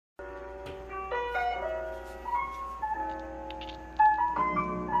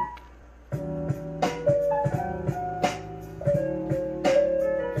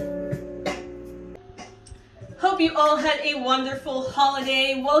you all had a wonderful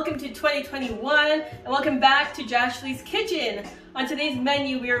holiday. Welcome to 2021 and welcome back to Jash's Kitchen. On today's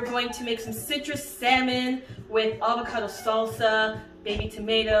menu, we are going to make some citrus salmon with avocado salsa, baby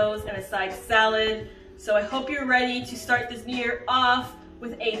tomatoes, and a side salad. So I hope you're ready to start this new year off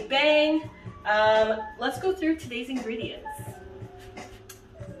with a bang. Let's go through today's ingredients.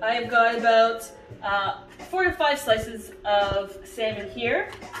 I have got about 4 to 5 slices of salmon here.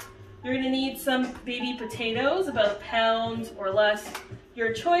 You're going to need some baby potatoes, about 1 pound or less,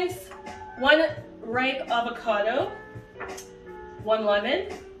 your choice. 1 ripe avocado, 1 lemon.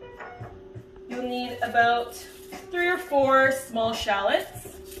 You'll need about 3 or 4 small shallots,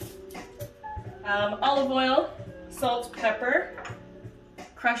 olive oil, salt, pepper,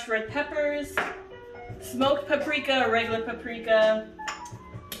 crushed red peppers, smoked paprika or regular paprika.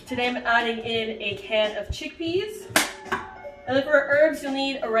 Today I'm adding in a can of chickpeas. And then for herbs, you'll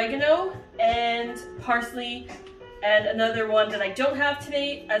need oregano and parsley, and another one that I don't have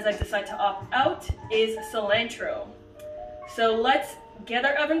today, as I've decided to opt out, is cilantro. So let's get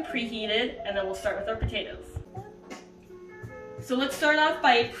our oven preheated, and then we'll start with our potatoes. So let's start off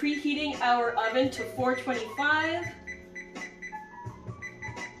by preheating our oven to 425.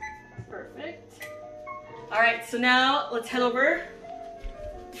 Perfect. All right, so now let's head over.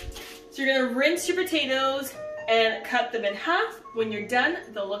 So you're gonna rinse your potatoes and cut them in half. When you're done,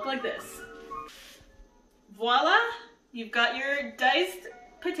 they'll look like this. Voila, you've got your diced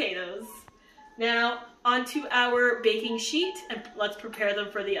potatoes. Now onto our baking sheet, and let's prepare them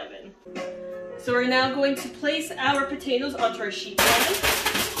for the oven. So we're now going to place our potatoes onto our sheet pan.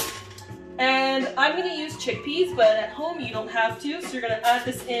 And I'm gonna use chickpeas, but at home you don't have to, so you're gonna add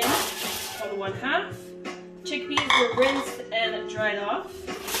this in on 1/2. Chickpeas were rinsed and dried off.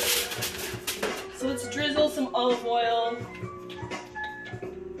 So let's drizzle some olive oil.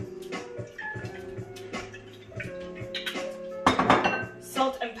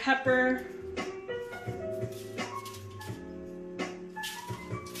 Salt and pepper.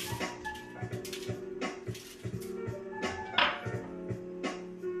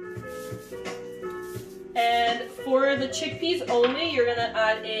 And for the chickpeas only, you're gonna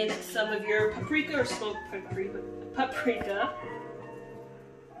add in some of your paprika or smoked paprika.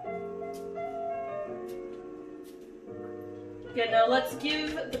 Okay, now let's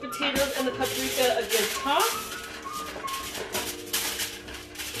give the potatoes and the paprika a good toss.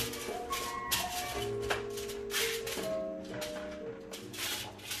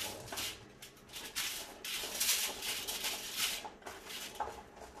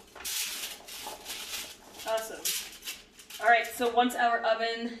 Awesome. All right, so once our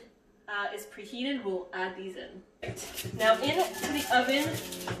oven is preheated, we'll add these in. Now into the oven,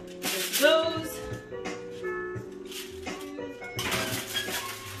 this goes.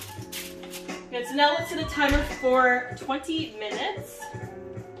 Okay, so now let's set a timer for 20 minutes.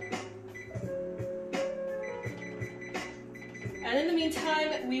 And in the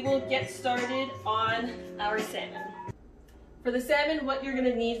meantime, we will get started on our salmon. For the salmon, what you're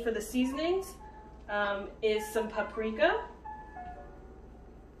gonna need for the seasonings is some paprika.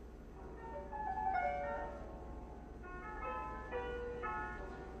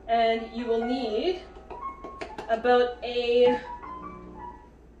 And you will need about a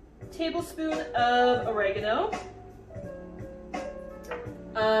tablespoon of oregano,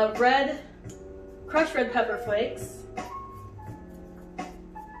 crushed red pepper flakes,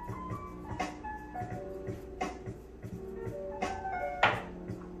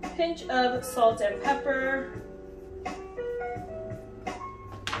 pinch of salt and pepper,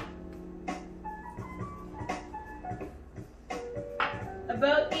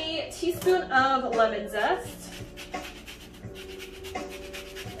 about a teaspoon of lemon zest,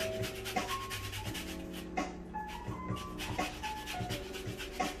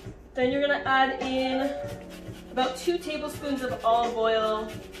 then you're gonna add in about 2 tablespoons of olive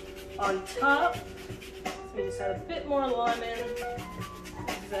oil on top. So we just add a bit more lemon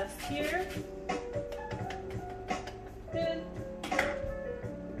zest here. Good.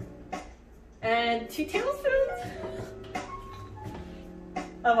 And 2 tablespoons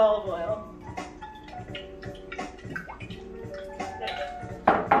of olive oil.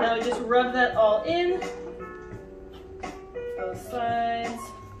 Now just rub that all in, both sides.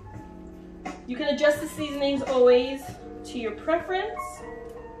 You can adjust the seasonings always to your preference.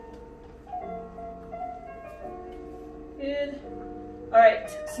 Good. All right,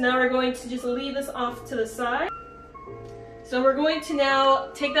 so now we're going to just leave this off to the side. So we're going to now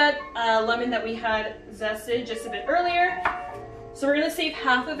take that lemon that we had zested just a bit earlier. So we're gonna save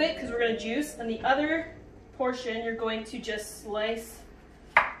half of it because we're gonna juice, and the other portion you're going to just slice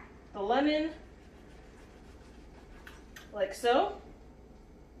the lemon like so.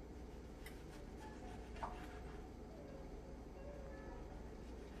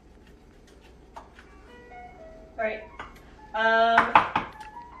 All right.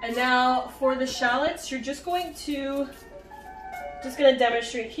 And now for the shallots, you're just going to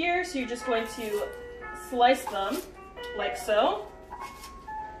demonstrate here. So you're just going to slice them like so.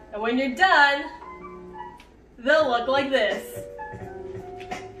 And when you're done, they'll look like this.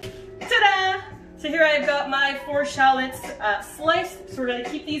 Ta-da! So here I've got my 4 shallots sliced. So we're going to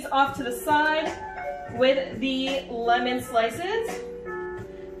keep these off to the side with the lemon slices.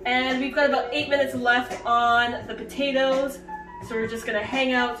 And we've got about 8 minutes left on the potatoes. So we're just going to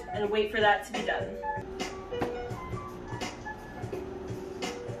hang out and wait for that to be done.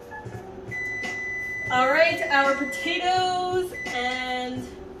 All right, our potatoes and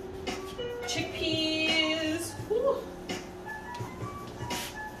chickpeas, whew,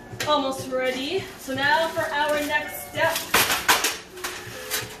 almost ready. So now for our next step.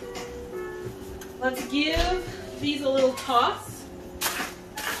 Let's give these a little toss.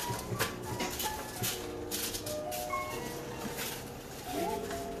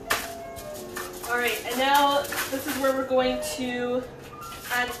 All right, and now this is where we're going to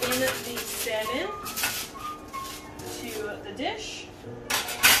add in the salmon to the dish.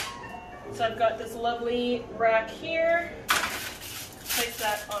 So I've got this lovely rack here. Place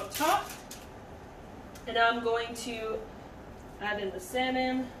that on top. And now I'm going to add in the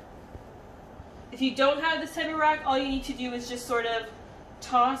salmon. If you don't have this type of rack, all you need to do is just sort of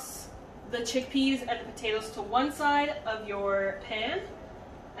toss the chickpeas and the potatoes to one side of your pan,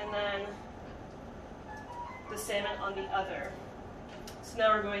 and then the salmon on the other. So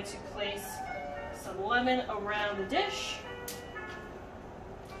now we're going to place some lemon around the dish.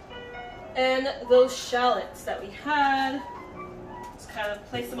 And those shallots that we had, just kind of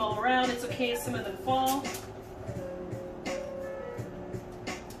place them all around. It's okay if some of them fall.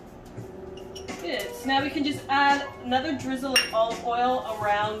 Good. So now we can just add another drizzle of olive oil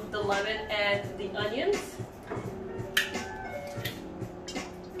around the lemon and the onions.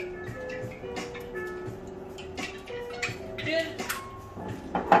 Good.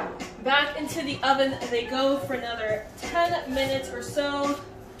 Back into the oven they go for another 10 minutes or so.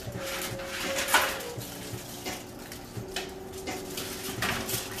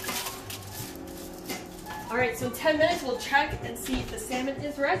 All right, so in 10 minutes we'll check and see if the salmon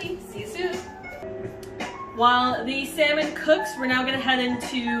is ready. See you soon. While the salmon cooks, we're now going to head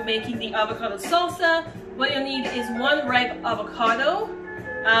into making the avocado salsa. What you'll need is 1 ripe avocado,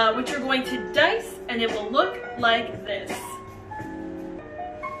 which you're going to dice, and it will look like this.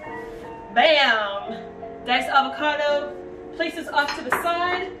 Bam! Diced avocado, place this off to the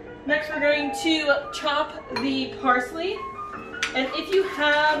side. Next we're going to chop the parsley. And if you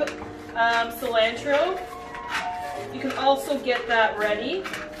have cilantro, you can also get that ready.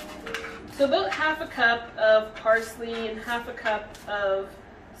 So about ½ a cup of parsley and ½ a cup of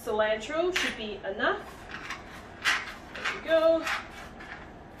cilantro should be enough. There we go.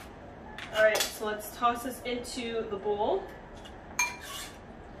 All right, so let's toss this into the bowl.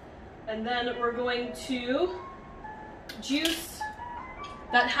 And then we're going to juice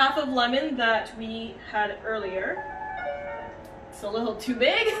that half of lemon that we had earlier. It's a little too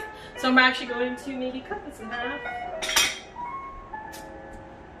big, so I'm actually going to maybe cut this in half.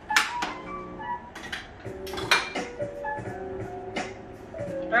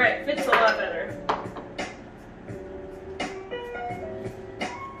 All right, fits a lot better.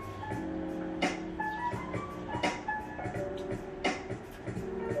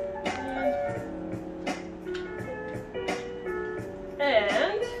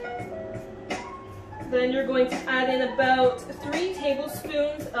 And then you're going to add in about 3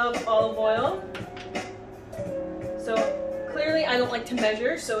 tablespoons of olive oil. So clearly I don't like to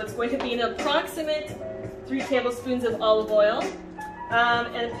measure, so it's going to be an approximate 3 tablespoons of olive oil.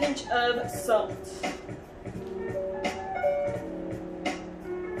 And a pinch of salt. There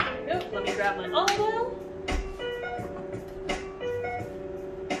we go. Let me grab my olive oil.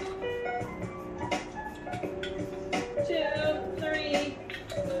 Two, 3.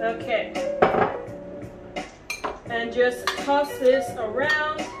 Okay. And just toss this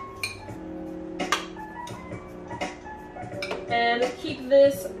around. And keep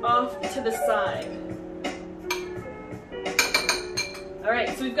this off to the side. All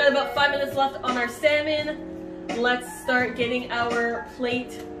right, so we've got about 5 minutes left on our salmon. Let's start getting our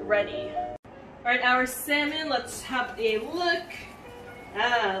plate ready. All right, our salmon, let's have a look.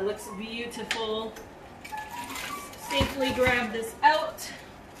 Ah, looks beautiful. Safely grab this out.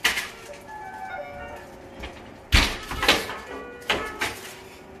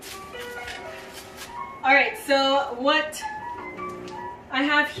 All right, so what I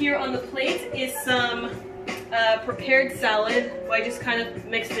have here on the plate is some prepared salad. I just kind of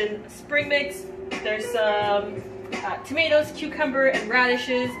mixed in spring mix. There's some tomatoes, cucumber, and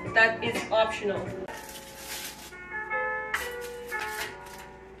radishes. That is optional.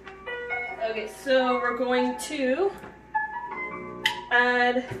 Okay, so we're going to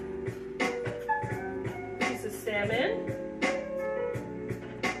add a piece of salmon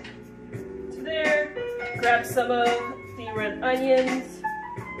to there. Grab some of the red onions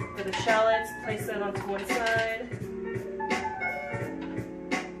or the shallots, place that onto one side.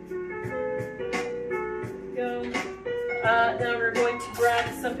 Go. Now we're going to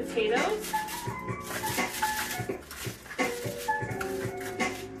grab some potatoes.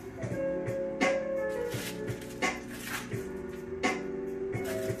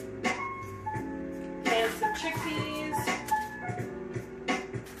 And some chickpeas.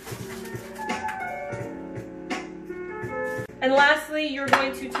 And lastly, you're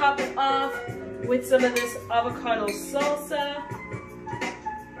going to top it off with some of this avocado salsa.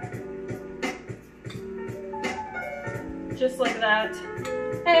 Just like that.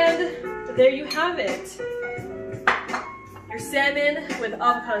 And there you have it. Your salmon with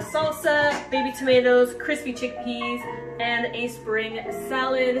avocado salsa, baby tomatoes, crispy chickpeas, and a spring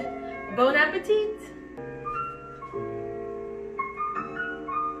salad. Bon appetit!